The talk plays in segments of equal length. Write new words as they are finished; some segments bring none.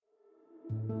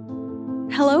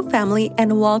Hello, family,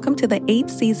 and welcome to the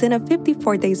 8th season of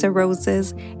 54 Days of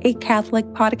Roses, a Catholic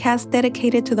podcast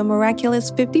dedicated to the miraculous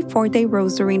 54-day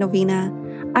Rosary Novena.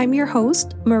 I'm your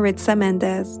host, Maritza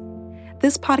Mendez.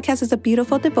 This podcast is a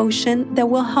beautiful devotion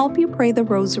that will help you pray the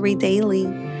Rosary daily.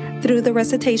 Through the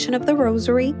recitation of the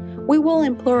Rosary, we will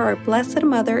implore our Blessed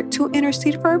Mother to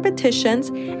intercede for our petitions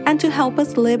and to help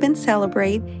us live and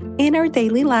celebrate in our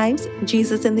daily lives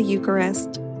Jesus in the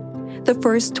Eucharist. The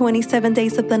first 27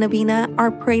 days of the Novena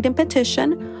are prayed in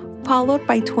petition, followed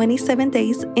by 27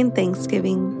 days in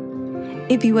thanksgiving.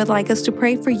 If you would like us to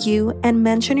pray for you and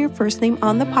mention your first name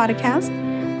on the podcast,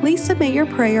 please submit your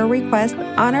prayer request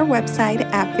on our website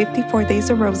at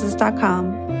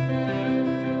 54daysofroses.com.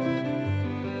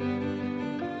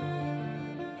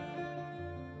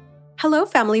 Hello,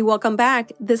 family. Welcome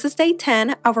back. This is day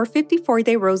 10 of our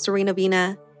 54-day Rosary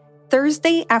Novena,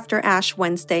 Thursday after Ash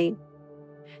Wednesday.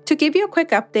 To give you a quick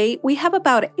update, we have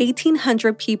about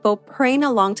 1,800 people praying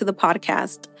along to the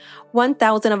podcast.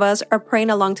 1,000 of us are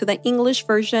praying along to the English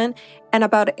version, and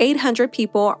about 800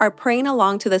 people are praying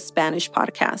along to the Spanish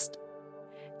podcast.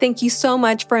 Thank you so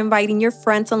much for inviting your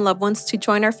friends and loved ones to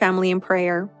join our family in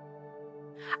prayer.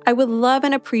 I would love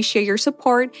and appreciate your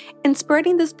support in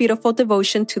spreading this beautiful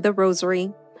devotion to the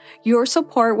Rosary. Your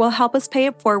support will help us pay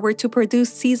it forward to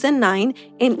produce Season 9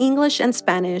 in English and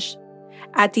Spanish.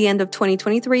 At the end of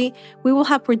 2023, we will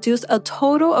have produced a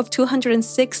total of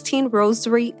 216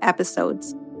 Rosary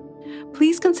episodes.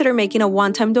 Please consider making a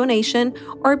one-time donation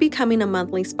or becoming a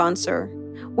monthly sponsor.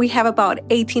 We have about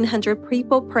 1,800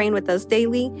 people praying with us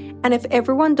daily, and if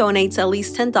everyone donates at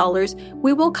least $10,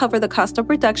 we will cover the cost of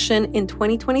production in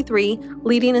 2023,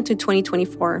 leading into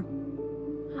 2024.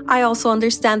 I also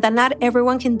understand that not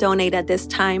everyone can donate at this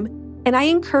time, and I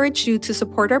encourage you to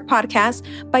support our podcast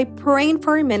by praying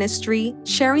for our ministry,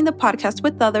 sharing the podcast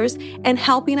with others, and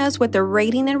helping us with the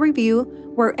rating and review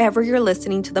wherever you're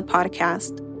listening to the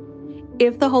podcast.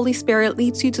 If the Holy Spirit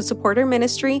leads you to support our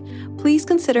ministry, please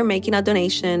consider making a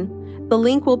donation. The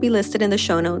link will be listed in the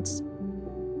show notes.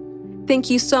 Thank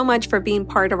you so much for being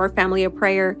part of our family of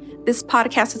prayer. This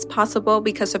podcast is possible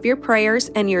because of your prayers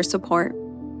and your support.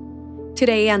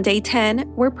 Today on day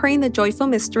 10, we're praying the joyful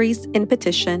mysteries in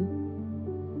petition.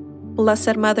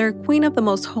 Blessed Mother, Queen of the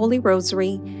Most Holy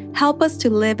Rosary, help us to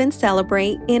live and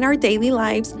celebrate in our daily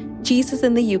lives Jesus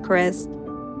in the Eucharist.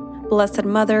 Blessed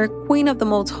Mother, Queen of the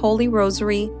Most Holy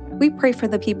Rosary, we pray for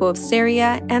the people of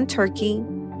Syria and Turkey.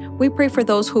 We pray for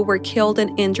those who were killed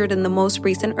and injured in the most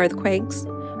recent earthquakes.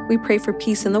 We pray for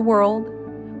peace in the world.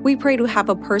 We pray to have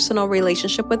a personal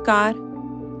relationship with God,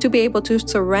 to be able to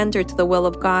surrender to the will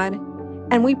of God,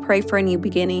 and we pray for a new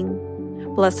beginning.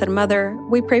 Blessed Mother,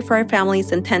 we pray for our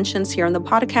family's intentions here on the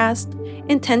podcast,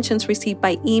 intentions received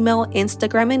by email,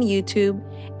 Instagram, and YouTube,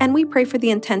 and we pray for the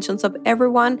intentions of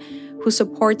everyone who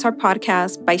supports our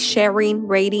podcast by sharing,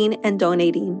 rating, and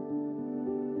donating.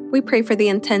 We pray for the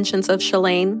intentions of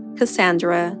Shalane,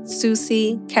 Cassandra,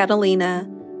 Susie, Catalina,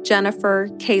 Jennifer,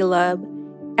 Caleb,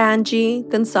 Angie,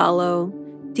 Gonzalo,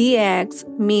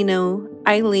 DX, Mino,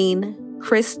 Eileen,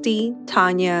 Christy,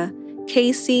 Tanya,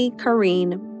 Casey,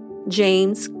 Karine,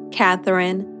 James,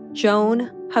 Catherine, Joan,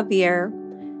 Javier,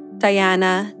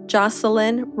 Diana,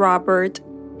 Jocelyn, Robert,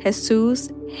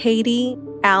 Jesus, Haiti,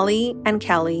 Ali, and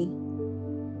Kelly.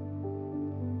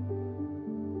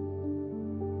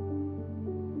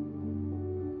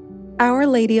 Our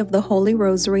Lady of the Holy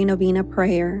Rosary Novena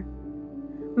Prayer.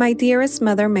 My dearest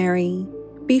Mother Mary,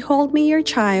 behold me your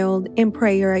child in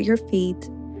prayer at your feet.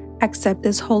 Accept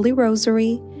this Holy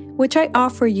Rosary, which I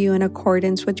offer you in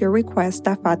accordance with your request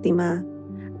at Fatima,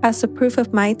 as a proof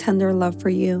of my tender love for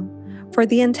you, for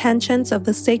the intentions of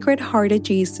the Sacred Heart of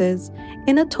Jesus,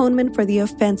 in atonement for the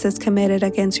offenses committed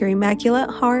against your Immaculate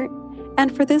Heart,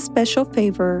 and for this special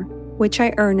favor, which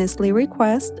I earnestly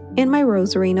request in my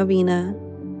Rosary Novena.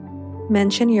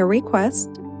 Mention your request.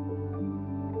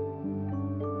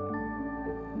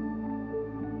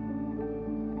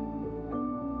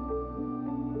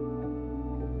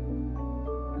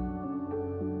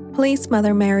 Please,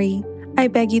 Mother Mary, I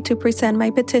beg you to present my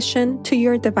petition to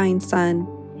your divine Son.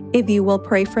 If you will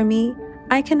pray for me,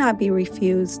 I cannot be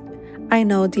refused. I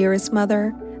know, dearest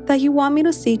Mother, that you want me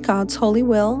to seek God's holy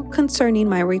will concerning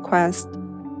my request.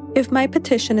 If my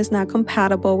petition is not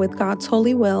compatible with God's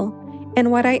holy will,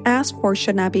 and what I ask for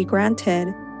should not be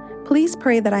granted, please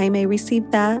pray that I may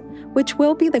receive that which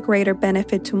will be the greater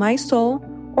benefit to my soul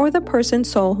or the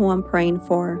person's soul who I'm praying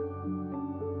for.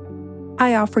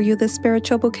 I offer you this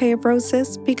spiritual bouquet of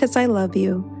roses because I love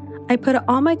you. I put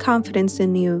all my confidence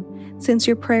in you, since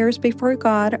your prayers before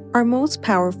God are most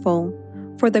powerful,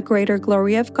 for the greater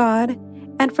glory of God,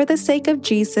 and for the sake of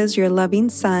Jesus, your loving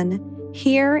Son,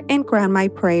 Hear and grant my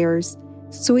prayers.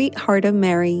 Sweet Heart of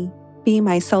Mary, be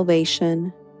my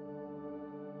salvation.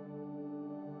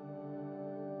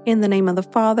 In the name of the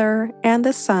Father, and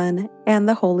the Son, and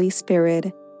the Holy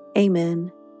Spirit.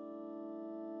 Amen.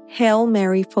 Hail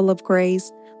Mary, full of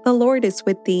grace, the Lord is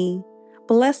with thee.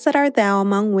 Blessed art thou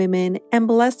among women, and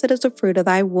blessed is the fruit of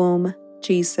thy womb,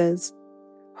 Jesus.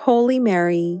 Holy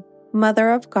Mary,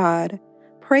 Mother of God,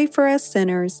 pray for us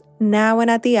sinners, now and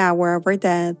at the hour of our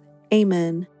death.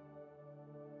 Amen.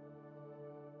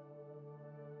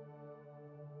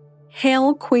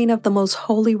 Hail, Queen of the Most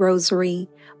Holy Rosary,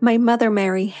 my Mother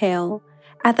Mary, hail.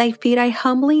 At thy feet I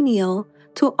humbly kneel,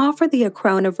 to offer thee a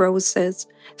crown of roses,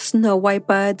 snow-white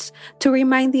buds, to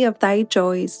remind thee of thy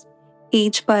joys.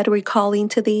 Each bud recalling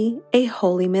to thee a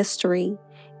holy mystery,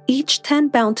 each 10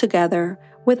 bound together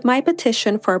with my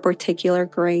petition for a particular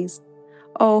grace.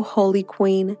 O Holy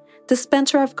Queen,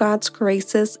 dispenser of God's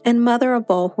graces and mother of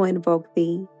all who invoke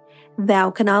thee,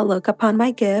 thou cannot look upon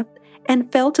my gift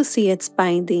and fail to see its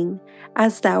binding.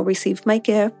 As thou receive my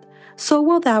gift, so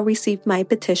will thou receive my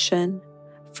petition.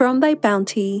 From thy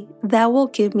bounty, thou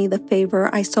wilt give me the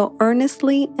favor I so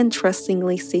earnestly and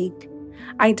trustingly seek.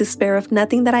 I despair of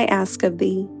nothing that I ask of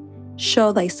thee.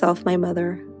 Show thyself my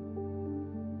mother.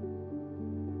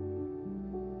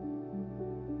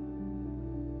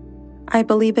 I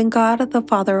believe in God, the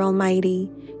Father Almighty,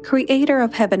 creator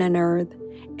of heaven and earth,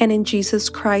 and in Jesus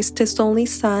Christ, his only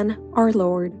Son, our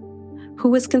Lord, who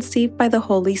was conceived by the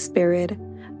Holy Spirit,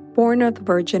 born of the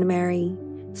Virgin Mary,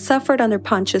 suffered under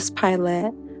Pontius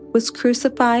Pilate, was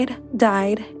crucified,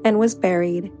 died, and was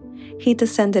buried. He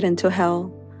descended into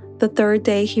hell. The third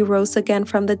day he rose again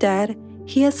from the dead.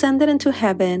 He ascended into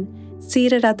heaven,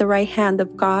 seated at the right hand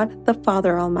of God, the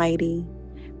Father Almighty.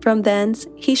 From thence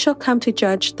he shall come to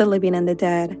judge the living and the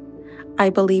dead. I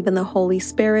believe in the Holy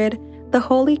Spirit, the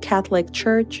Holy Catholic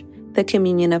Church, the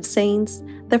communion of saints,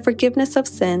 the forgiveness of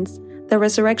sins, the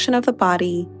resurrection of the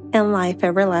body, and life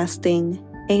everlasting.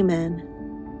 Amen.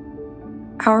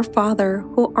 Our Father,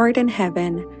 who art in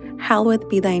heaven, hallowed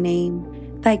be thy name.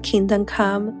 Thy kingdom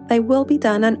come, thy will be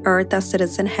done on earth as it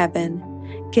is in heaven.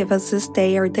 Give us this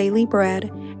day our daily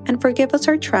bread, and forgive us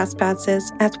our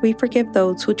trespasses as we forgive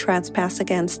those who trespass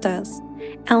against us.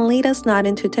 And lead us not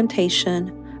into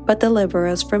temptation, but deliver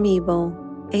us from evil.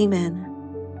 Amen.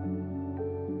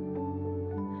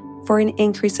 For an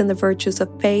increase in the virtues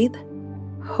of faith,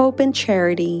 hope, and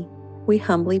charity, we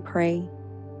humbly pray.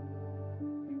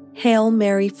 Hail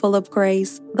Mary, full of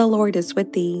grace, the Lord is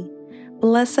with thee.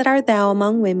 Blessed art thou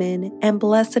among women, and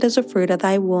blessed is the fruit of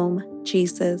thy womb,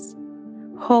 Jesus.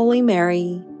 Holy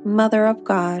Mary, Mother of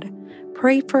God,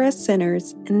 pray for us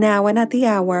sinners, now and at the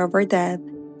hour of our death.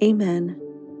 Amen.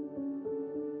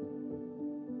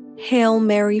 Hail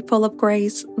Mary, full of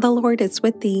grace, the Lord is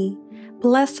with thee.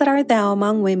 Blessed art thou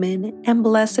among women, and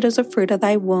blessed is the fruit of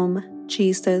thy womb,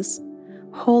 Jesus.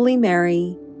 Holy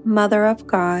Mary, Mother of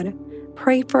God,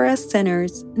 pray for us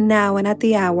sinners, now and at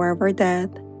the hour of our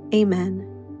death. Amen.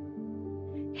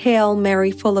 Hail Mary,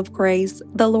 full of grace,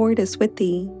 the Lord is with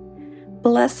thee.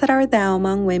 Blessed art thou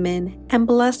among women, and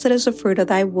blessed is the fruit of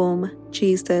thy womb,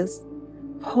 Jesus.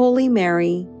 Holy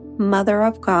Mary, Mother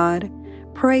of God,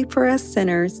 pray for us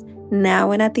sinners,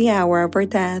 now and at the hour of our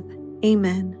death.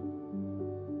 Amen.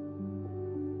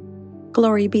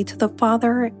 Glory be to the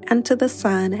Father, and to the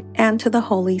Son, and to the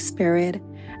Holy Spirit,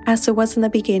 as it was in the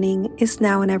beginning, is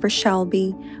now, and ever shall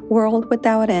be, world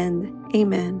without end.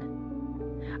 Amen.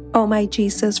 O my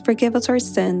Jesus, forgive us our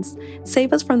sins,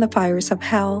 save us from the fires of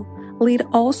hell, lead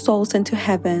all souls into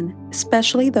heaven,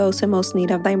 especially those in most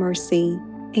need of thy mercy.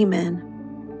 Amen.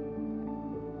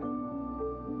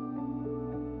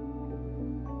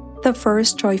 The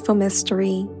first joyful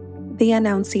mystery, the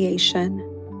Annunciation.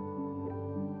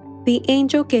 The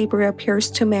angel Gabriel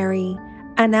appears to Mary,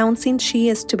 announcing she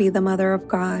is to be the Mother of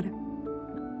God.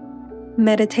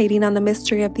 Meditating on the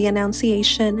mystery of the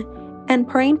Annunciation and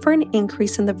praying for an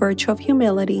increase in the virtue of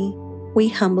humility, we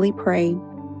humbly pray.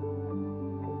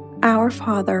 Our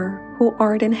Father, who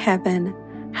art in heaven,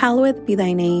 hallowed be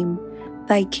thy name.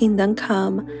 Thy kingdom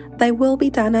come, thy will be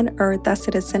done on earth as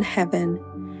it is in heaven.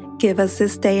 Give us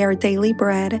this day our daily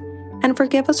bread, and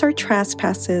forgive us our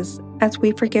trespasses, as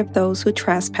we forgive those who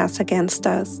trespass against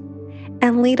us.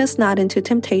 And lead us not into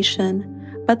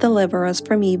temptation, but deliver us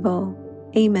from evil.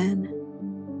 Amen.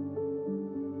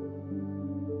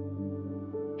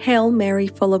 Hail Mary,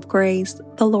 full of grace,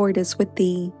 the Lord is with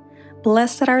thee.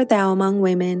 Blessed art thou among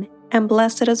women, and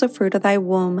blessed is the fruit of thy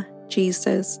womb,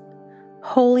 Jesus.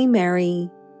 Holy Mary,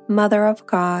 Mother of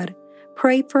God,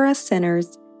 pray for us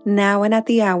sinners, now and at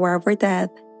the hour of our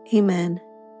death. Amen.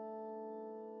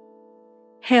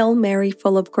 Hail Mary,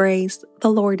 full of grace, the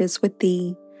Lord is with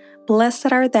thee.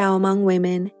 Blessed art thou among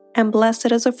women, and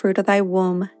blessed is the fruit of thy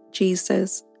womb,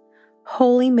 Jesus.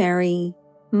 Holy Mary,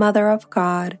 Mother of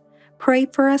God, pray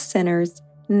for us sinners,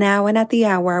 now and at the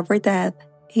hour of our death.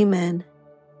 Amen.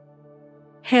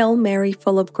 Hail Mary,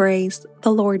 full of grace,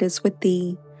 the Lord is with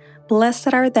thee.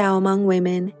 Blessed art thou among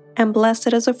women, and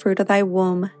blessed is the fruit of thy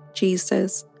womb,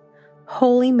 Jesus.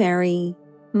 Holy Mary,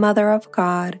 Mother of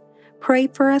God, pray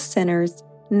for us sinners,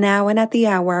 now and at the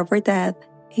hour of our death.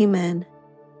 Amen.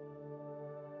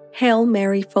 Hail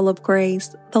Mary, full of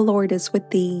grace, the Lord is with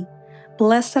thee.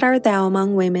 Blessed art thou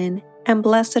among women, and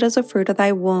blessed is the fruit of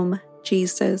thy womb,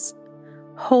 Jesus.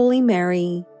 Holy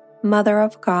Mary, Mother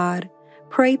of God,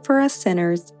 pray for us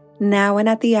sinners, now and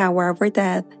at the hour of our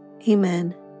death.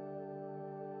 Amen.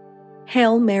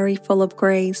 Hail Mary, full of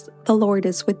grace, the Lord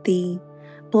is with thee.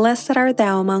 Blessed art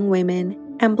thou among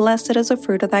women, and blessed is the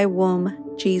fruit of thy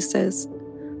womb, Jesus.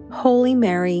 Holy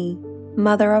Mary,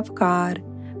 Mother of God,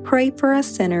 pray for us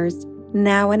sinners,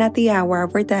 now and at the hour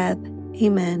of our death.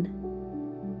 Amen.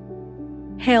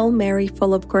 Hail Mary,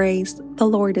 full of grace, the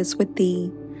Lord is with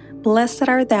thee. Blessed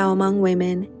art thou among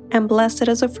women, and blessed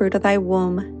is the fruit of thy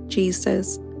womb,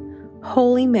 Jesus.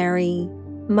 Holy Mary,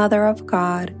 Mother of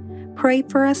God, pray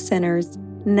for us sinners,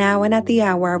 now and at the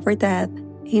hour of our death.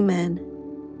 Amen.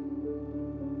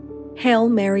 Hail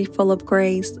Mary, full of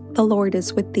grace, the Lord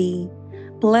is with thee.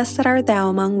 Blessed art thou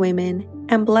among women,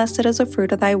 and blessed is the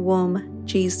fruit of thy womb,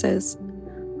 Jesus.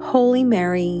 Holy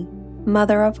Mary,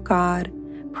 Mother of God,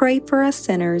 pray for us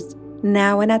sinners,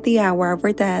 now and at the hour of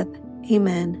our death.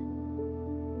 Amen.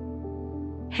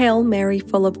 Hail Mary,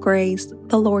 full of grace,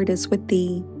 the Lord is with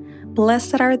thee.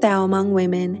 Blessed art thou among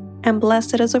women, and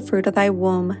blessed is the fruit of thy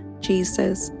womb,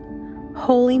 Jesus.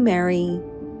 Holy Mary,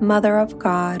 Mother of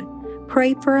God,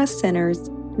 pray for us sinners,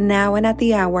 now and at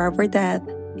the hour of our death.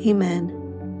 Amen.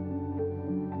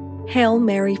 Hail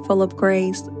Mary, full of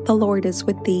grace, the Lord is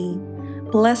with thee.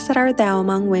 Blessed art thou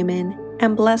among women,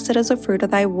 and blessed is the fruit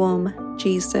of thy womb,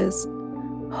 Jesus.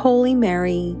 Holy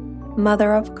Mary,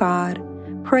 Mother of God,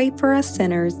 pray for us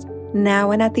sinners,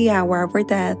 now and at the hour of our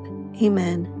death.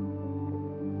 Amen.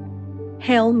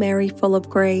 Hail Mary, full of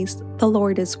grace, the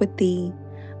Lord is with thee.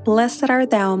 Blessed art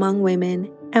thou among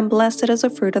women, and blessed is the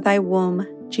fruit of thy womb,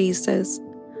 Jesus.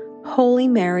 Holy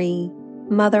Mary,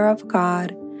 Mother of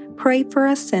God, pray for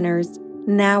us sinners,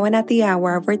 now and at the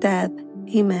hour of our death.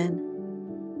 Amen.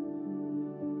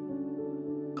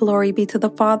 Glory be to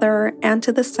the Father, and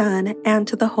to the Son, and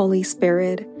to the Holy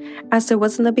Spirit, as it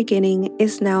was in the beginning,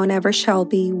 is now, and ever shall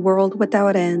be, world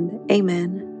without end.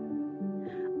 Amen.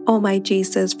 O my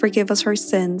Jesus, forgive us our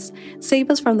sins,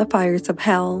 save us from the fires of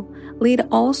hell, lead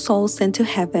all souls into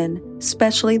heaven,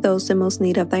 especially those in most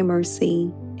need of thy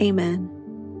mercy. Amen.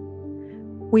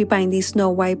 We bind these snow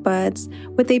white buds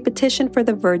with a petition for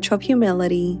the virtue of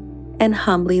humility, and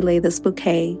humbly lay this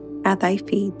bouquet at thy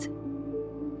feet.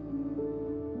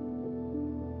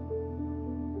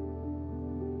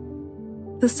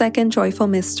 The second joyful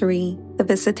mystery, the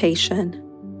Visitation.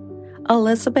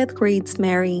 Elizabeth greets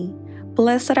Mary.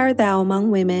 Blessed art thou among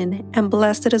women, and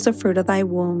blessed is the fruit of thy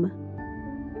womb.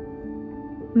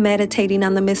 Meditating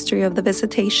on the mystery of the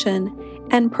Visitation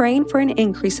and praying for an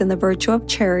increase in the virtue of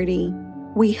charity,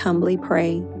 we humbly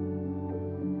pray.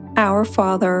 Our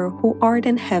Father, who art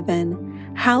in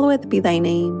heaven, hallowed be thy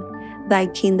name. Thy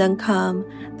kingdom come,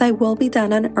 thy will be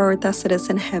done on earth as it is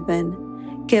in heaven.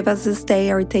 Give us this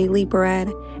day our daily bread,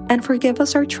 and forgive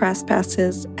us our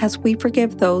trespasses as we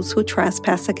forgive those who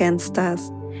trespass against us.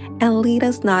 And lead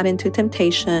us not into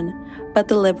temptation, but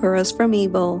deliver us from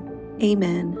evil.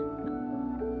 Amen.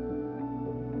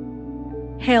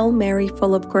 Hail Mary,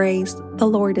 full of grace, the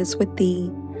Lord is with thee.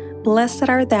 Blessed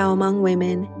art thou among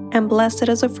women, and blessed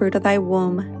is the fruit of thy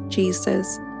womb,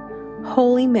 Jesus.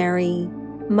 Holy Mary,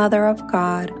 Mother of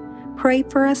God, pray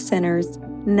for us sinners,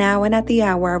 now and at the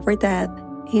hour of our death.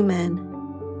 Amen.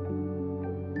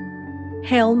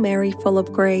 Hail Mary, full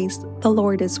of grace, the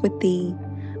Lord is with thee.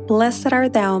 Blessed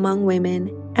art thou among women,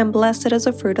 and blessed is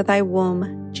the fruit of thy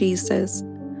womb, Jesus.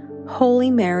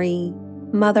 Holy Mary,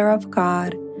 Mother of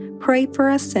God, pray for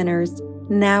us sinners,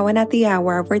 now and at the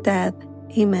hour of our death.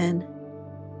 Amen.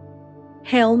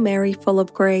 Hail Mary, full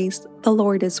of grace, the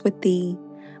Lord is with thee.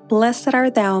 Blessed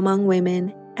art thou among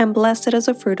women, and blessed is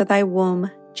the fruit of thy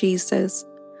womb, Jesus.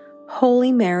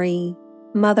 Holy Mary,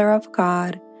 Mother of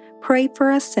God, pray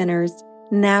for us sinners,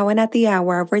 now and at the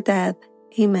hour of our death.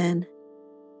 Amen.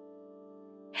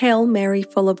 Hail Mary,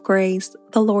 full of grace,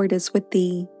 the Lord is with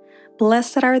thee.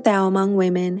 Blessed art thou among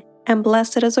women, and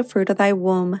blessed is the fruit of thy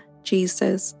womb,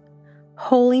 Jesus.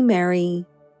 Holy Mary,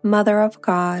 Mother of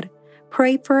God,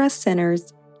 pray for us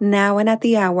sinners, now and at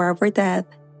the hour of our death.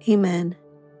 Amen.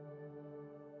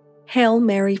 Hail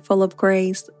Mary, full of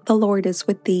grace, the Lord is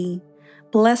with thee.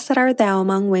 Blessed art thou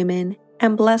among women,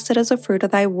 and blessed is the fruit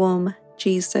of thy womb,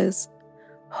 Jesus.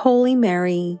 Holy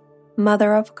Mary,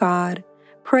 Mother of God,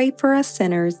 pray for us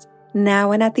sinners,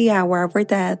 now and at the hour of our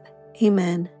death.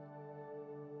 Amen.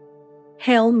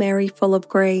 Hail Mary, full of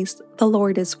grace, the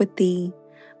Lord is with thee.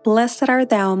 Blessed art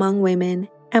thou among women,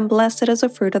 and blessed is the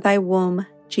fruit of thy womb,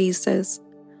 Jesus.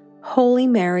 Holy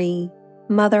Mary,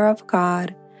 Mother of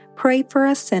God, pray for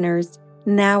us sinners,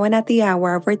 now and at the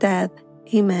hour of our death.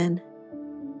 Amen.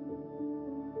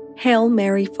 Hail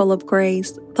Mary, full of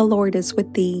grace, the Lord is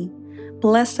with thee.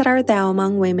 Blessed art thou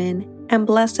among women, and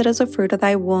blessed is the fruit of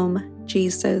thy womb,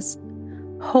 Jesus.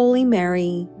 Holy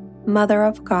Mary, Mother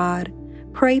of God,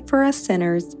 pray for us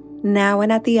sinners, now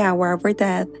and at the hour of our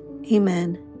death.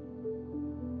 Amen.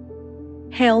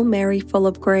 Hail Mary, full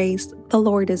of grace, the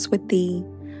Lord is with thee.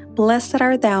 Blessed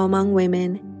art thou among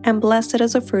women, and blessed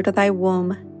is the fruit of thy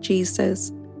womb,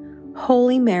 Jesus.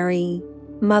 Holy Mary,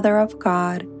 Mother of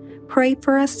God, pray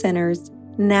for us sinners,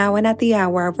 now and at the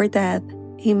hour of our death.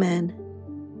 Amen.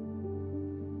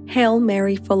 Hail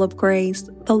Mary, full of grace,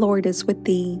 the Lord is with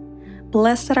thee.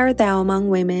 Blessed art thou among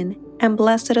women, and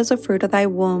blessed is the fruit of thy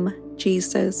womb,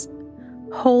 Jesus.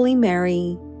 Holy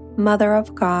Mary, Mother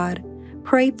of God,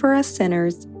 pray for us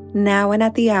sinners, now and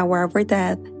at the hour of our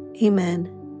death. Amen.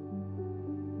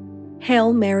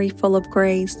 Hail Mary, full of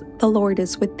grace, the Lord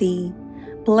is with thee.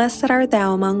 Blessed art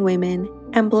thou among women,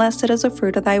 and blessed is the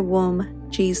fruit of thy womb,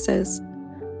 Jesus.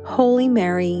 Holy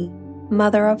Mary,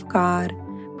 Mother of God,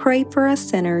 pray for us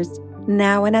sinners,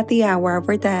 now and at the hour of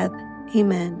our death.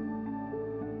 Amen.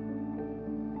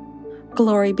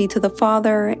 Glory be to the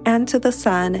Father, and to the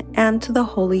Son, and to the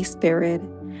Holy Spirit,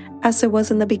 as it was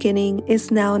in the beginning,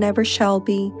 is now, and ever shall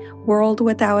be, world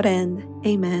without end.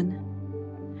 Amen.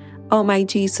 O my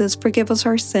Jesus, forgive us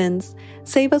our sins,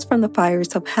 save us from the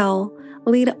fires of hell,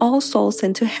 lead all souls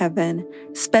into heaven,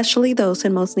 especially those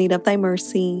in most need of thy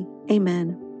mercy.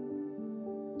 Amen.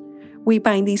 We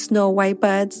bind these snow-white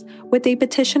buds with a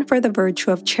petition for the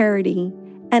virtue of charity,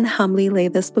 and humbly lay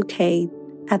this bouquet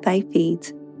at thy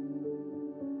feet.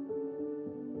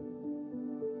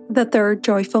 The third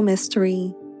joyful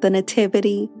mystery, the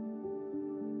Nativity.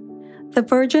 The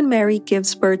Virgin Mary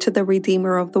gives birth to the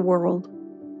Redeemer of the world.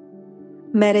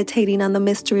 Meditating on the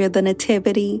mystery of the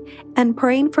Nativity and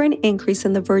praying for an increase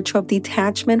in the virtue of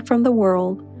detachment from the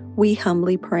world, we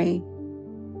humbly pray.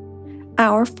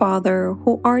 Our Father,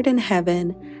 who art in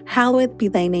heaven, hallowed be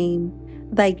thy name.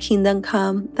 Thy kingdom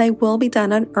come, thy will be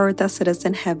done on earth as it is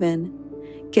in heaven.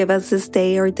 Give us this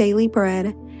day our daily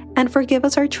bread, and forgive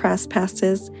us our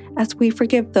trespasses, as we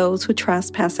forgive those who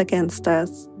trespass against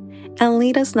us. And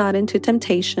lead us not into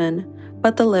temptation,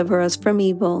 but deliver us from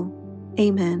evil.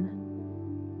 Amen.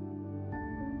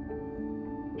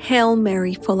 Hail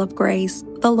Mary, full of grace,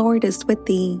 the Lord is with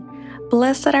thee.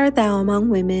 Blessed art thou among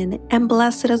women, and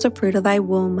blessed is the fruit of thy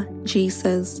womb,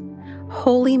 Jesus.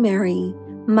 Holy Mary,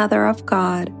 Mother of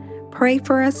God, pray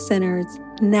for us sinners,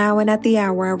 now and at the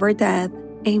hour of our death.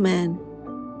 Amen.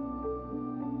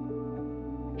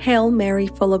 Hail Mary,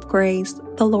 full of grace,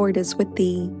 the Lord is with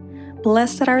thee.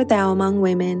 Blessed art thou among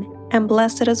women, and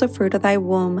blessed is the fruit of thy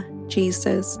womb,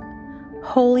 Jesus.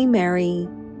 Holy Mary,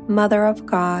 Mother of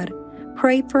God,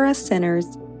 pray for us sinners,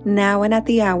 now and at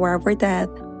the hour of our death.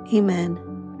 Amen.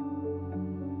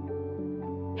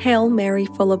 Hail Mary,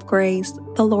 full of grace,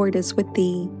 the Lord is with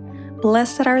thee.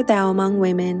 Blessed art thou among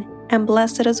women, and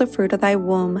blessed is the fruit of thy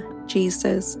womb,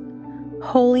 Jesus.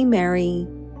 Holy Mary,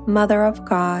 Mother of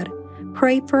God,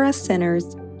 pray for us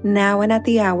sinners, now and at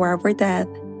the hour of our death.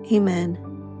 Amen.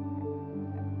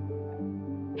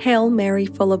 Hail Mary,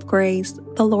 full of grace,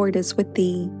 the Lord is with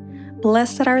thee.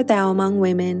 Blessed art thou among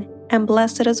women, and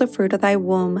blessed is the fruit of thy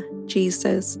womb,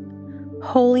 Jesus.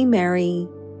 Holy Mary,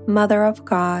 Mother of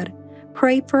God,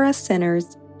 pray for us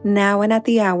sinners, now and at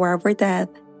the hour of our death.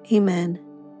 Amen.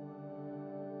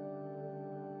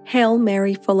 Hail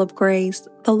Mary, full of grace,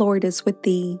 the Lord is with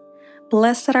thee.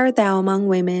 Blessed art thou among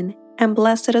women, and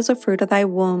blessed is the fruit of thy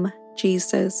womb,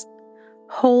 Jesus.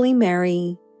 Holy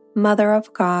Mary, Mother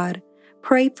of God,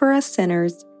 pray for us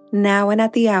sinners, now and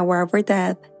at the hour of our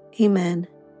death. Amen.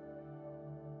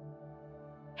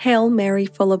 Hail Mary,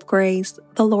 full of grace,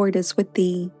 the Lord is with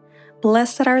thee.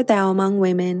 Blessed art thou among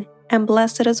women, and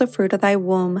blessed is the fruit of thy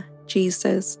womb,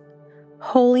 Jesus.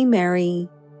 Holy Mary,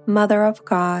 Mother of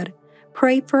God,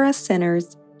 pray for us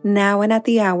sinners, now and at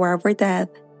the hour of our death.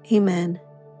 Amen.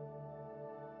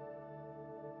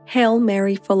 Hail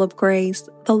Mary, full of grace,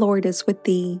 the Lord is with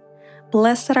thee.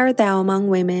 Blessed art thou among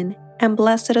women, and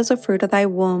blessed is the fruit of thy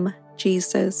womb,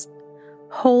 Jesus.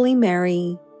 Holy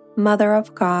Mary, Mother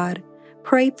of God,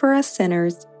 pray for us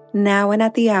sinners, now and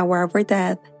at the hour of our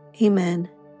death. Amen.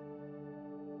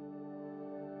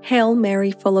 Hail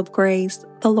Mary, full of grace,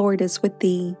 the Lord is with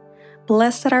thee.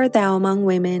 Blessed art thou among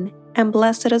women, and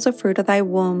blessed is the fruit of thy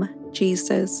womb,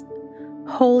 Jesus.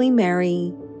 Holy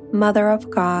Mary, Mother of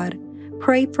God,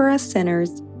 pray for us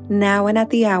sinners, now and at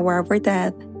the hour of our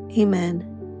death. Amen.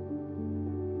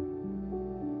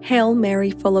 Hail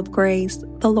Mary, full of grace,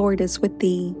 the Lord is with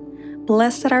thee.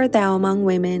 Blessed art thou among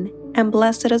women, and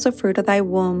blessed is the fruit of thy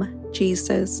womb,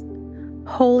 Jesus.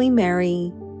 Holy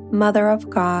Mary, Mother of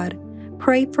God,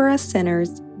 pray for us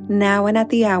sinners, now and at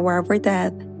the hour of our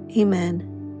death. Amen.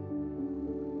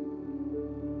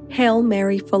 Hail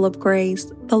Mary, full of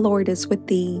grace, the Lord is with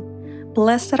thee.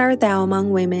 Blessed art thou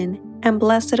among women, and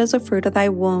blessed is the fruit of thy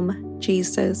womb,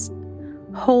 Jesus.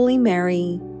 Holy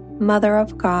Mary, Mother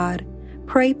of God,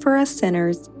 pray for us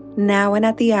sinners, now and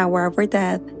at the hour of our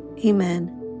death.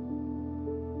 Amen.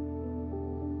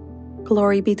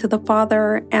 Glory be to the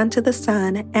Father, and to the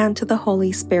Son, and to the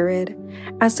Holy Spirit,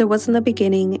 as it was in the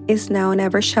beginning, is now, and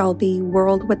ever shall be,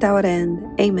 world without end.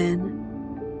 Amen.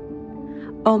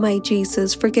 O my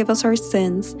Jesus, forgive us our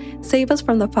sins, save us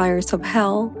from the fires of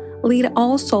hell, lead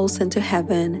all souls into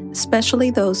heaven, especially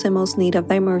those in most need of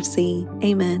thy mercy.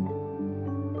 Amen.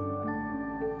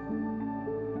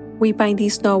 We bind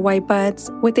these snow-white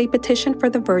buds with a petition for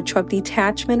the virtue of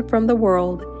detachment from the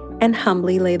world, and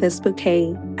humbly lay this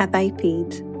bouquet at thy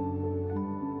feet.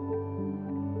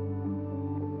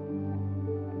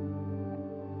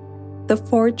 The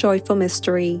fourth joyful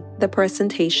mystery, the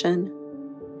Presentation.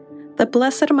 The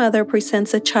Blessed Mother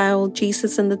presents a child,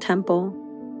 Jesus, in the temple.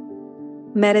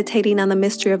 Meditating on the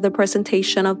mystery of the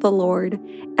presentation of the Lord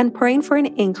and praying for an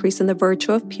increase in the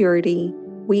virtue of purity,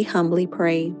 we humbly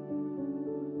pray.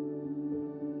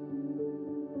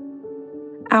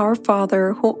 Our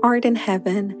Father, who art in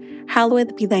heaven,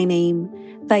 hallowed be thy name.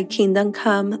 Thy kingdom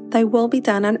come, thy will be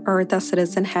done on earth as it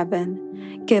is in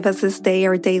heaven. Give us this day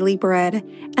our daily bread,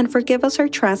 and forgive us our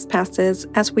trespasses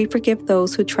as we forgive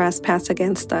those who trespass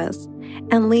against us.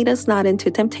 And lead us not into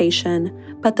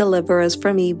temptation, but deliver us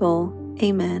from evil.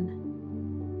 Amen.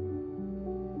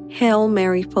 Hail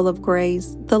Mary, full of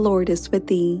grace, the Lord is with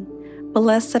thee.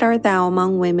 Blessed art thou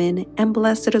among women, and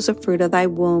blessed is the fruit of thy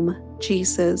womb,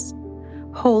 Jesus.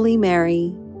 Holy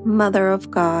Mary, Mother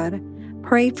of God,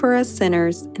 pray for us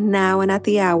sinners, now and at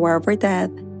the hour of our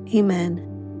death. Amen.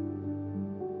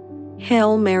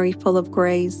 Hail Mary, full of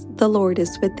grace, the Lord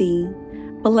is with thee.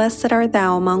 Blessed art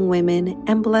thou among women,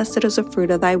 and blessed is the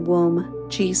fruit of thy womb,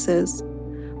 Jesus.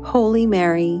 Holy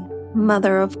Mary,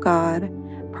 Mother of God,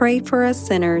 pray for us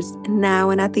sinners, now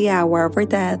and at the hour of our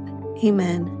death.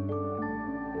 Amen.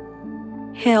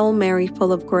 Hail Mary,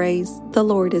 full of grace, the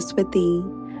Lord is with thee.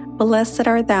 Blessed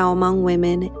art thou among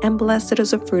women, and blessed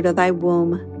is the fruit of thy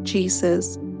womb,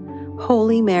 Jesus.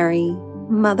 Holy Mary,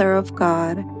 Mother of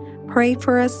God, pray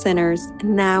for us sinners,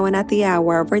 now and at the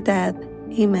hour of our death.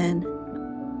 Amen.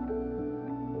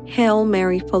 Hail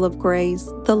Mary, full of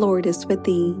grace, the Lord is with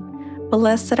thee.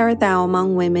 Blessed art thou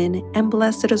among women, and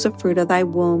blessed is the fruit of thy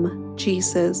womb,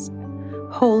 Jesus.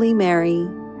 Holy Mary,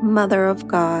 Mother of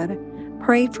God,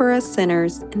 pray for us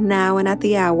sinners, now and at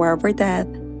the hour of our death.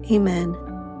 Amen.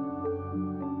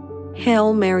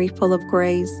 Hail Mary, full of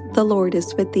grace, the Lord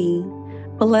is with thee.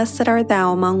 Blessed art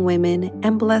thou among women,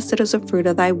 and blessed is the fruit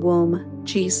of thy womb,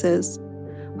 Jesus.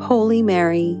 Holy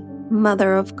Mary,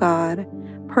 Mother of God,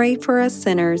 pray for us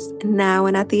sinners, now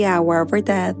and at the hour of our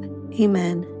death.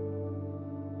 Amen.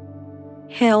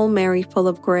 Hail Mary, full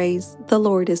of grace, the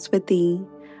Lord is with thee.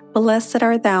 Blessed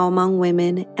art thou among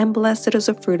women, and blessed is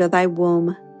the fruit of thy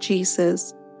womb,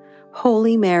 Jesus.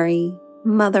 Holy Mary,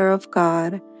 Mother of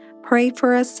God, pray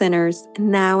for us sinners,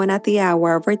 now and at the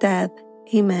hour of our death.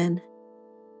 Amen.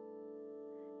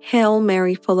 Hail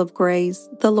Mary, full of grace,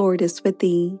 the Lord is with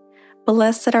thee.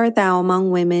 Blessed art thou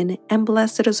among women, and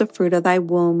blessed is the fruit of thy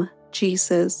womb,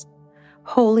 Jesus.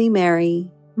 Holy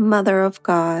Mary, Mother of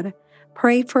God,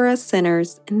 pray for us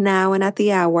sinners, now and at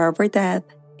the hour of our death.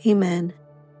 Amen.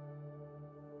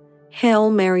 Hail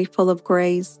Mary, full of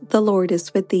grace, the Lord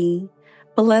is with thee.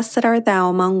 Blessed art thou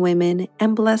among women,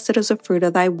 and blessed is the fruit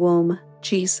of thy womb,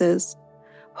 Jesus.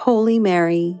 Holy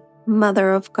Mary,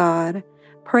 Mother of God,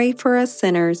 pray for us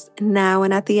sinners, now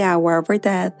and at the hour of our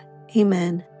death.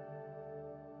 Amen.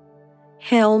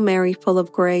 Hail Mary, full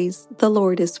of grace, the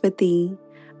Lord is with thee.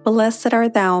 Blessed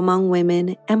art thou among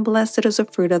women, and blessed is the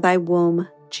fruit of thy womb,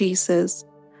 Jesus.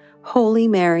 Holy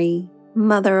Mary,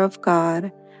 Mother of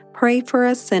God, pray for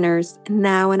us sinners,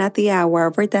 now and at the hour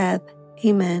of our death.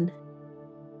 Amen.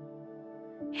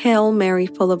 Hail Mary,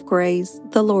 full of grace,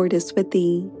 the Lord is with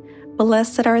thee.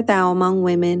 Blessed art thou among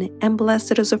women, and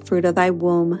blessed is the fruit of thy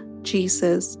womb,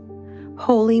 Jesus.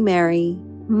 Holy Mary,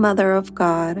 Mother of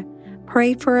God,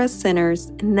 pray for us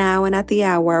sinners, now and at the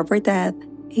hour of our death.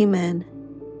 Amen.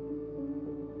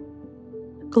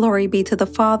 Glory be to the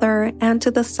Father, and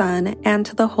to the Son, and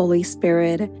to the Holy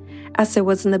Spirit, as it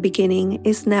was in the beginning,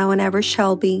 is now, and ever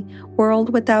shall be,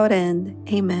 world without end.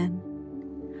 Amen.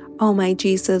 O my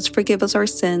Jesus, forgive us our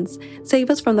sins, save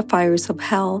us from the fires of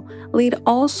hell, lead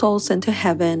all souls into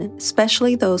heaven,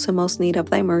 especially those in most need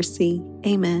of thy mercy.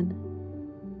 Amen.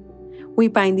 We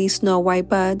bind these snow-white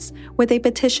buds with a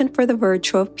petition for the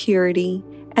virtue of purity,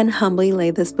 and humbly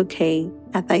lay this bouquet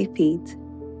at thy feet.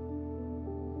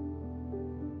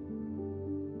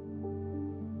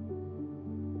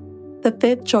 The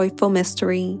fifth joyful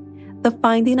mystery, the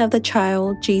finding of the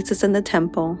child Jesus in the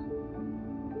temple.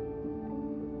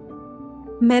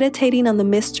 Meditating on the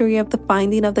mystery of the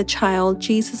finding of the child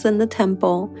Jesus in the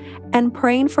temple, and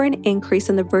praying for an increase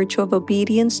in the virtue of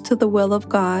obedience to the will of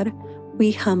God,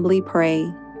 we humbly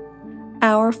pray.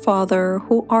 Our Father,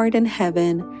 who art in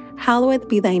heaven, hallowed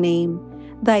be thy name.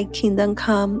 Thy kingdom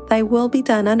come, thy will be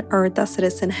done on earth as it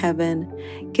is in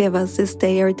heaven. Give us this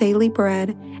day our daily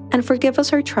bread, and forgive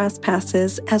us our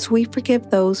trespasses as we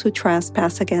forgive those who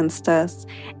trespass against us.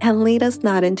 And lead us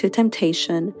not into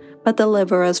temptation, but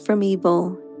deliver us from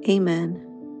evil. Amen.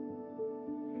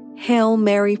 Hail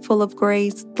Mary, full of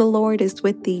grace, the Lord is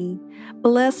with thee.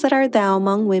 Blessed art thou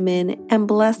among women, and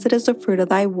blessed is the fruit of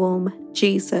thy womb,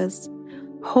 Jesus.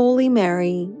 Holy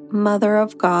Mary, Mother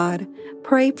of God,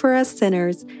 pray for us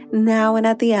sinners, now and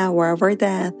at the hour of our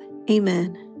death.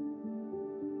 Amen.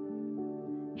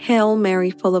 Hail Mary,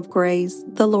 full of grace,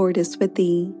 the Lord is with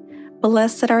thee.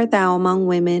 Blessed art thou among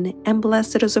women, and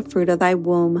blessed is the fruit of thy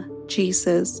womb,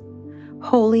 Jesus.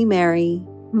 Holy Mary,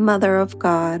 Mother of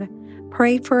God,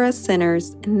 pray for us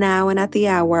sinners, now and at the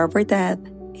hour of our death.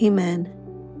 Amen.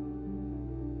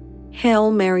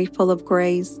 Hail Mary, full of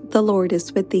grace, the Lord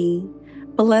is with thee.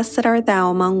 Blessed art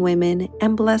thou among women,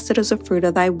 and blessed is the fruit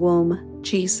of thy womb,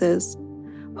 Jesus.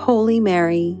 Holy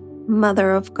Mary,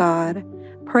 Mother of God,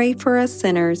 pray for us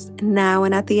sinners, now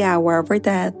and at the hour of our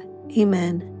death.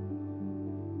 Amen.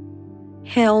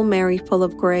 Hail Mary, full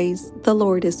of grace, the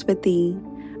Lord is with thee.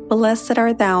 Blessed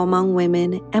art thou among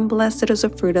women, and blessed is the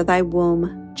fruit of thy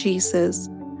womb, Jesus.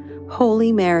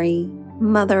 Holy Mary,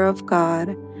 Mother of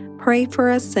God, pray for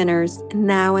us sinners,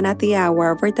 now and at the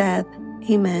hour of our death.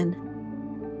 Amen.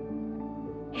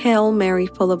 Hail Mary,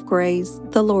 full of grace,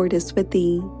 the Lord is with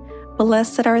thee.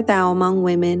 Blessed art thou among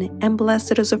women, and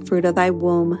blessed is the fruit of thy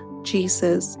womb,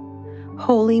 Jesus.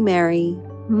 Holy Mary,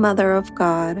 Mother of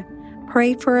God,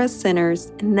 pray for us sinners,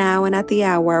 now and at the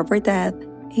hour of our death.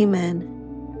 Amen.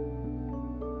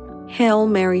 Hail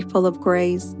Mary, full of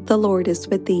grace, the Lord is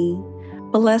with thee.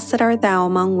 Blessed art thou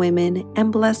among women,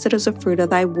 and blessed is the fruit of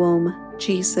thy womb,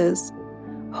 Jesus.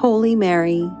 Holy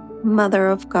Mary, Mother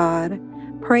of God,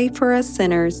 pray for us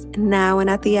sinners, now and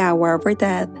at the hour of our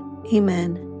death.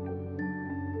 Amen.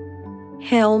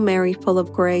 Hail Mary, full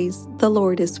of grace, the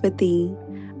Lord is with thee.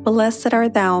 Blessed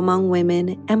art thou among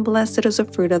women, and blessed is the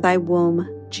fruit of thy womb,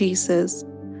 Jesus.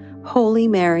 Holy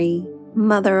Mary,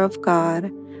 Mother of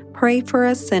God, pray for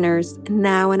us sinners,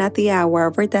 now and at the hour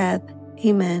of our death.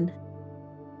 Amen.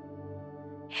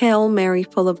 Hail Mary,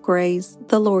 full of grace,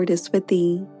 the Lord is with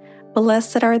thee.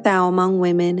 Blessed art thou among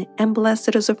women, and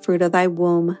blessed is the fruit of thy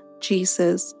womb,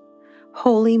 Jesus.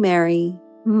 Holy Mary,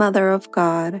 Mother of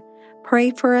God,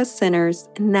 pray for us sinners,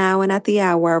 now and at the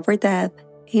hour of our death.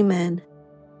 Amen.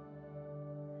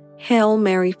 Hail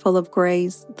Mary, full of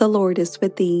grace, the Lord is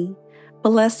with thee.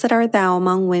 Blessed art thou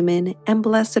among women, and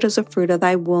blessed is the fruit of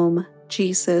thy womb,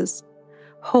 Jesus.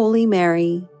 Holy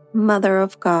Mary, Mother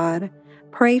of God,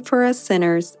 pray for us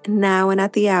sinners, now and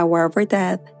at the hour of our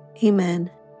death. Amen.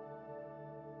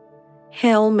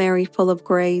 Hail Mary, full of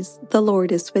grace, the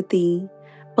Lord is with thee.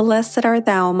 Blessed art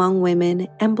thou among women,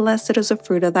 and blessed is the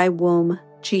fruit of thy womb,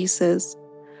 Jesus.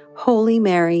 Holy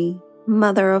Mary,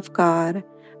 Mother of God,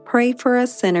 pray for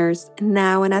us sinners,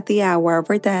 now and at the hour of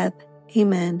our death.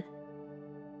 Amen.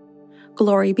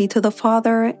 Glory be to the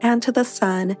Father, and to the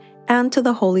Son, and to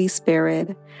the Holy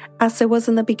Spirit, as it was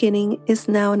in the beginning, is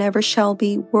now, and ever shall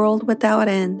be, world without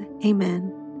end.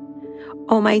 Amen.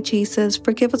 O my Jesus,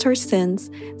 forgive us our sins,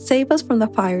 save us from the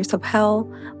fires of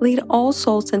hell, lead all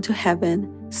souls into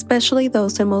heaven, especially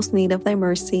those in most need of thy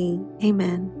mercy.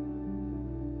 Amen.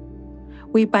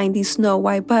 We bind these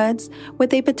snow-white buds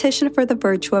with a petition for the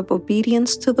virtue of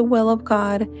obedience to the will of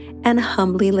God, and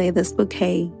humbly lay this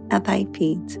bouquet at thy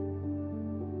feet.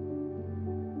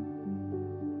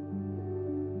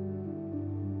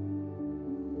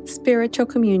 Spiritual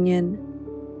Communion.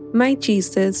 My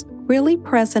Jesus, really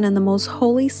present in the most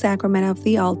holy sacrament of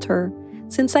the altar,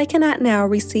 since I cannot now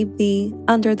receive thee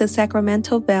under the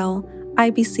sacramental veil, I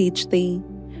beseech thee,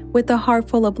 with a heart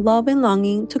full of love and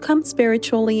longing to come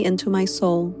spiritually into my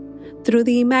soul, through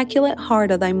the immaculate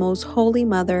heart of thy most holy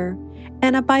Mother,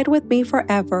 and abide with me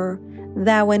forever,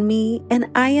 thou in me, and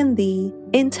I in thee,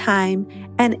 in time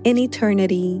and in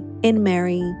eternity, in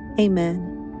Mary. Amen.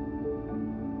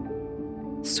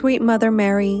 Sweet Mother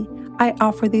Mary, I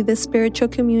offer thee this spiritual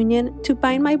communion to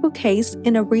bind my bouquets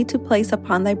in a wreath to place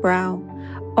upon thy brow.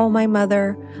 O my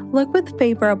Mother, look with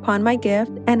favor upon my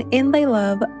gift, and in thy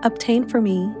love obtain for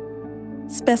me.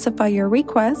 Specify your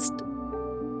request.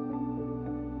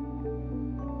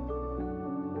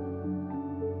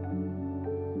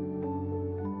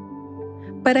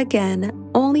 But again,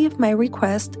 only if my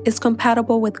request is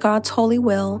compatible with God's holy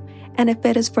will, and if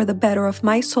it is for the better of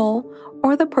my soul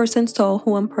or the person's soul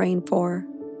who I'm praying for.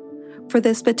 For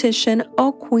this petition,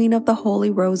 O Queen of the Holy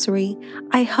Rosary,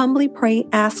 I humbly pray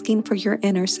asking for your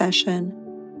intercession.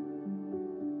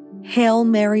 Hail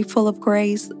Mary, full of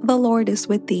grace, the Lord is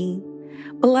with thee.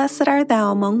 Blessed art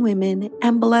thou among women,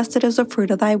 and blessed is the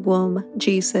fruit of thy womb,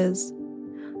 Jesus.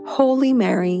 Holy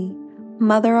Mary,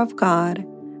 Mother of God,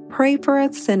 pray for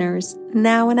us sinners,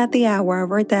 now and at the hour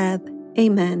of our death.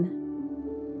 Amen.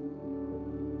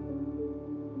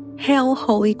 Hail,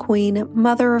 Holy Queen,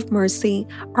 Mother of Mercy,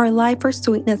 our life, our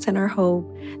sweetness, and our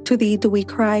hope. To thee do we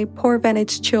cry, poor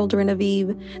vanaged children of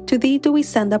Eve. To thee do we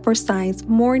send up our sighs,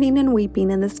 mourning and weeping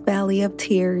in this valley of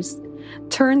tears.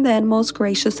 Turn then, most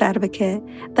gracious Advocate,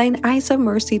 thine eyes of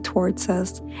mercy towards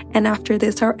us, and after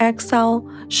this our exile,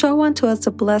 show unto us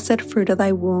the blessed fruit of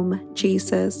thy womb,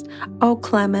 Jesus. O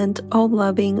clement, O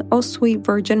loving, O sweet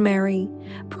Virgin Mary,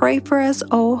 pray for us,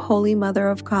 O Holy Mother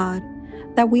of God,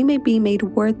 that we may be made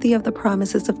worthy of the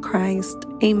promises of Christ.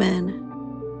 Amen.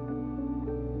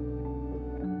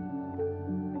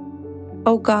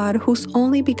 O God, whose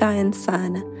only begotten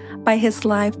Son, by his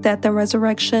life, death, and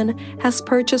resurrection, has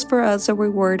purchased for us a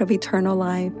reward of eternal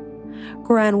life,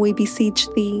 grant, we beseech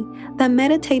thee, that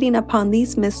meditating upon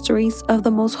these mysteries of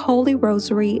the most holy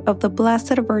Rosary of the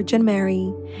Blessed Virgin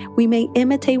Mary, we may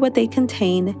imitate what they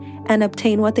contain and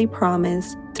obtain what they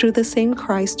promise, through the same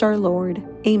Christ our Lord.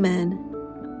 Amen.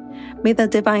 May the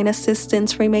divine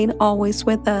assistance remain always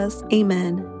with us.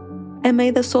 Amen. And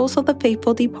may the souls of the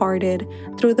faithful departed,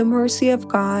 through the mercy of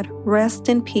God, rest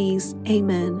in peace.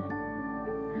 Amen.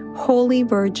 Holy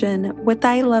Virgin, with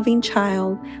thy loving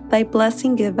child, thy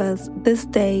blessing give us this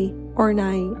day or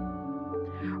night.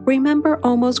 Remember,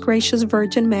 O most gracious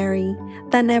Virgin Mary,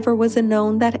 that never was it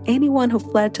known that anyone who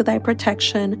fled to thy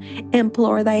protection,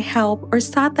 implored thy help, or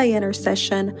sought thy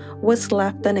intercession was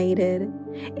left unaided.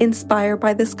 Inspired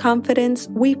by this confidence,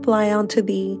 we fly unto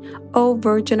thee, O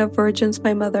Virgin of Virgins,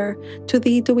 my Mother. To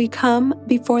thee do we come,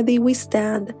 before thee we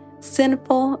stand,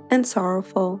 sinful and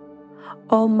sorrowful.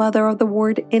 O Mother of the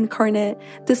Word incarnate,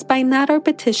 despite not our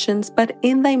petitions, but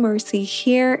in thy mercy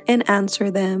hear and answer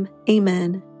them.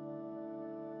 Amen.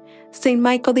 Saint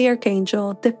Michael the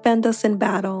Archangel, defend us in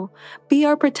battle. Be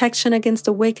our protection against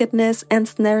the wickedness and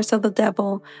snares of the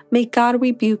devil. May God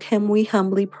rebuke him, we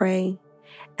humbly pray.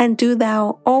 And do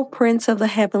thou, O Prince of the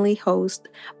heavenly host,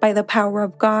 by the power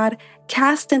of God,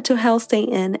 cast into hell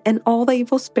Satan and all the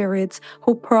evil spirits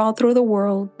who prowl through the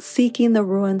world, seeking the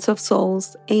ruins of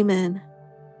souls. Amen.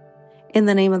 In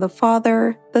the name of the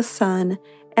Father, the Son,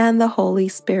 and the Holy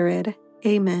Spirit.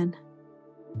 Amen.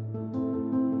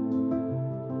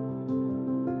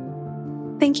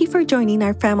 Thank you for joining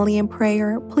our family in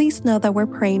prayer. Please know that we're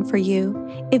praying for you.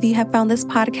 If you have found this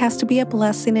podcast to be a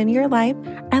blessing in your life,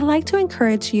 I'd like to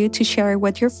encourage you to share it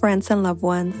with your friends and loved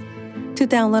ones. To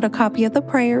download a copy of the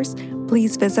prayers,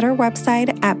 please visit our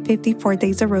website at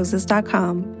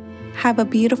 54daysofroses.com. Have a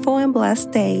beautiful and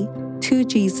blessed day. To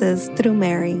Jesus through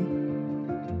Mary.